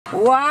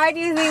Why do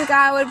you think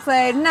I would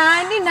play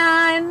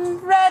 99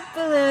 red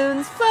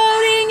balloons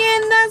floating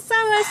in the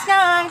summer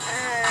sky?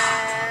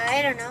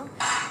 I don't know.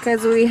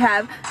 Because we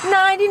have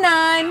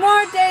 99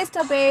 more days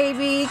till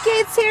baby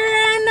gets here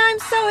and I'm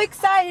so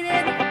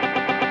excited.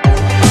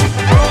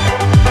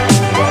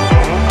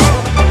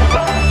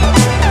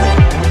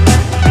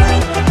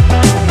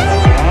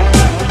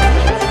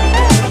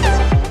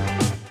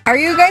 Are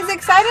you guys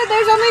excited?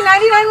 There's only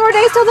 99 more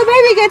days till the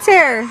baby gets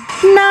here.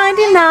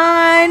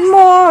 99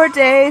 more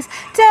days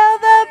till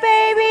the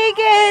baby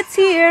gets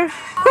here.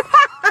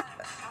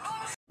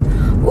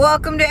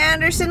 Welcome to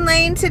Anderson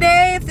Lane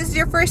today. If this is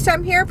your first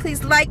time here,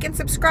 please like and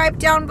subscribe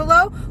down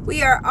below.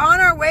 We are on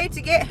our way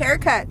to get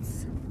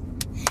haircuts.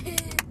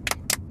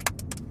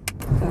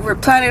 We're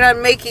planning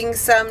on making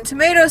some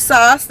tomato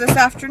sauce this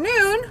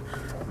afternoon,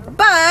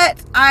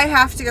 but I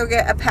have to go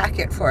get a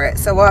packet for it,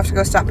 so we'll have to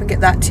go stop and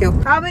get that too.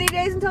 How many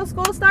days until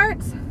school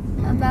starts?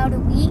 About a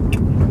week.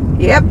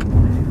 Yep.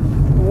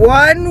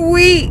 1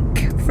 week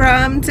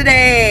from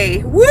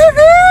today.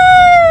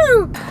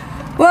 Woohoo!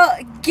 Well,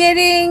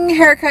 getting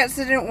haircuts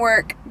didn't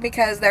work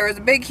because there was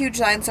a big, huge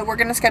line, so we're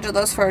going to schedule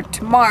those for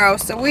tomorrow.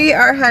 So we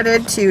are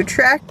headed to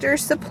Tractor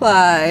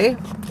Supply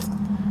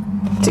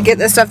to get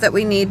the stuff that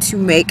we need to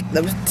make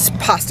the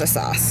pasta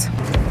sauce.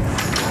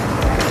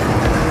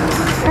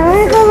 I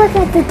want to go look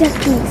at the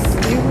duckies.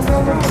 You can go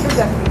look at the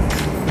duckies.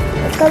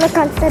 Let's go look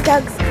at the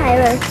ducks,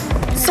 Kyler.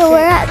 So we're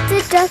at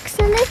the ducks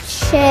and the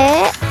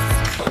chicks.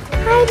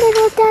 Hi,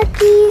 little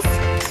duckies.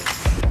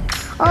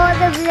 Oh,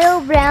 the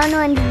little brown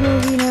one's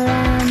moving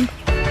around.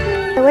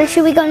 So where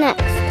should we go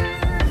next?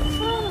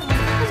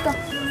 Let's go.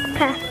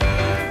 Okay.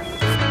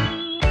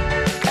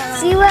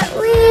 See what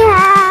we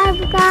have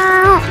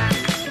got.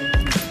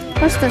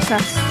 What's the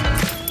sauce?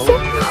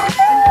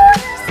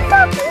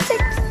 Stop, this is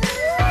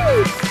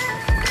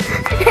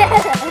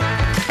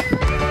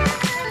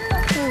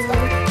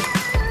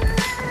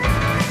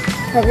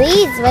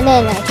These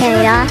banana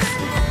chaos.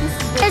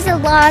 There's a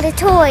lot of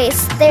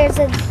toys. There's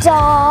a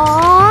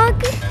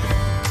dog.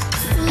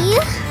 See?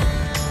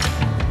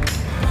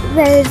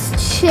 There's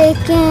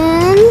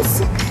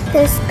chickens.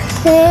 There's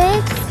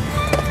pigs.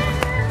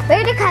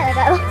 Where did Kyla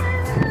go?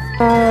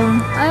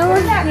 I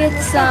want to get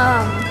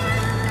some.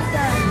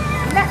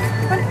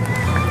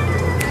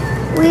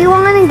 We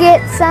want to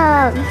get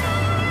some.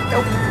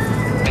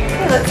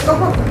 Okay, let's go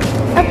home.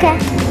 Okay.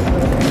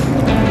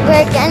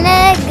 We're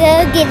gonna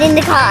go get in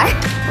the car.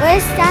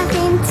 We're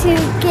stopping to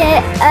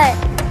get a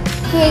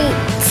hate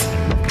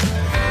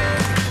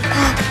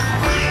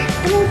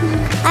popcorn.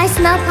 I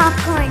smell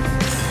popcorn.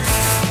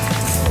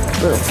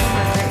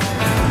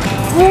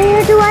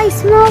 Where do I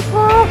smell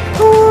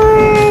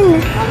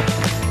popcorn?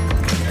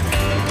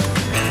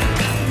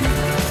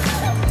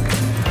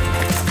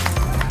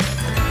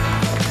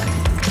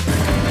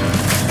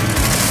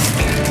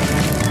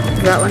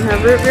 Does that one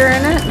have root beer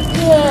in it?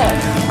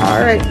 Yes.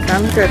 Alright,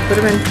 sounds good. Put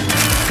them in.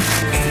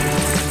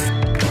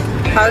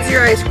 How's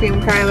your ice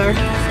cream, Kyler?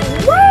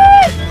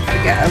 What?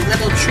 I got a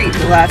little treat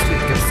the last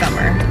week of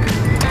summer.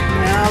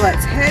 Now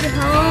let's head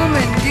home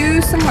and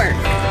do some work.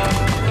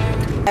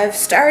 I've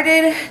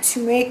started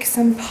to make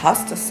some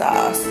pasta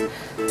sauce.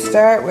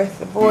 Start with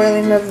the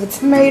boiling of the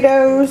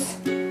tomatoes.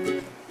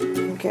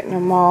 I'm getting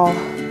them all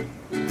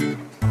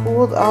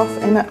cooled off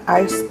in an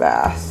ice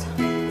bath.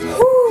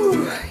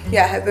 Whew.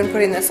 Yeah, I've been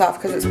putting this off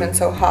because it's been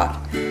so hot.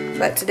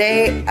 But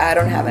today, I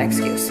don't have an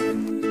excuse.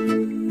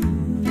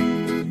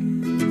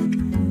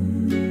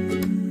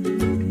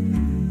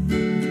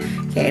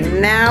 Okay,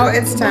 now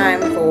it's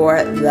time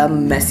for the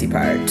messy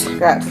part.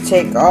 Got to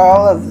take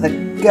all of the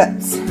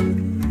guts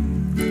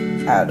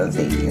out of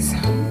these.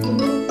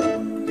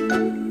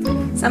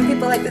 Some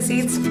people like the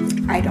seeds.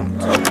 I don't.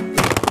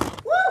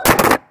 Woo!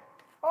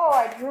 Oh,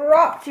 I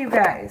dropped you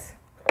guys.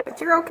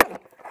 But you're okay.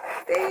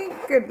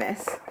 Thank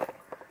goodness.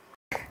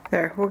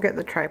 There, we'll get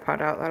the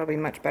tripod out. That'll be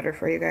much better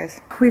for you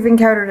guys. We've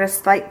encountered a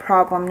slight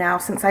problem now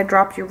since I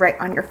dropped you right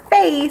on your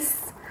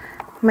face.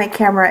 My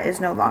camera is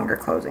no longer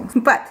closing,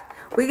 but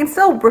we can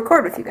still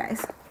record with you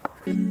guys.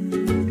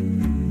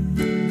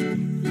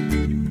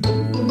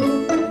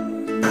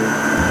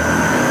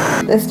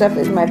 This stuff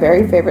is my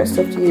very favorite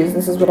stuff to use.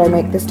 This is what I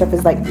make. This stuff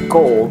is like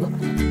gold.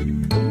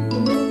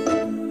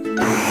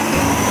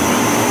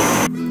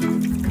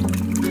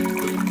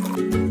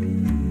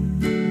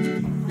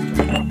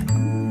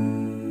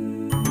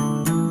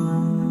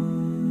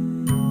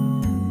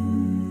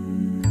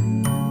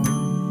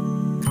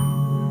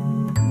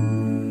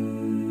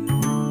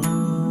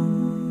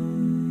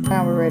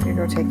 Now we're ready to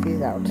go take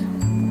these out.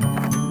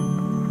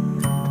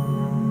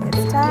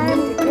 It's time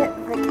to get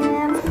the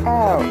cans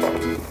out.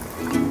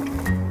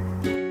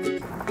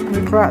 We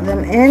brought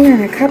them in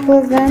and a couple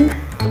of them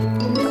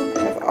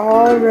have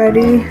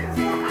already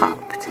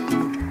popped.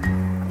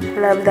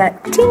 Love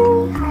that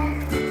ting!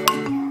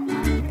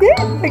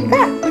 Yeah, like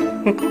that.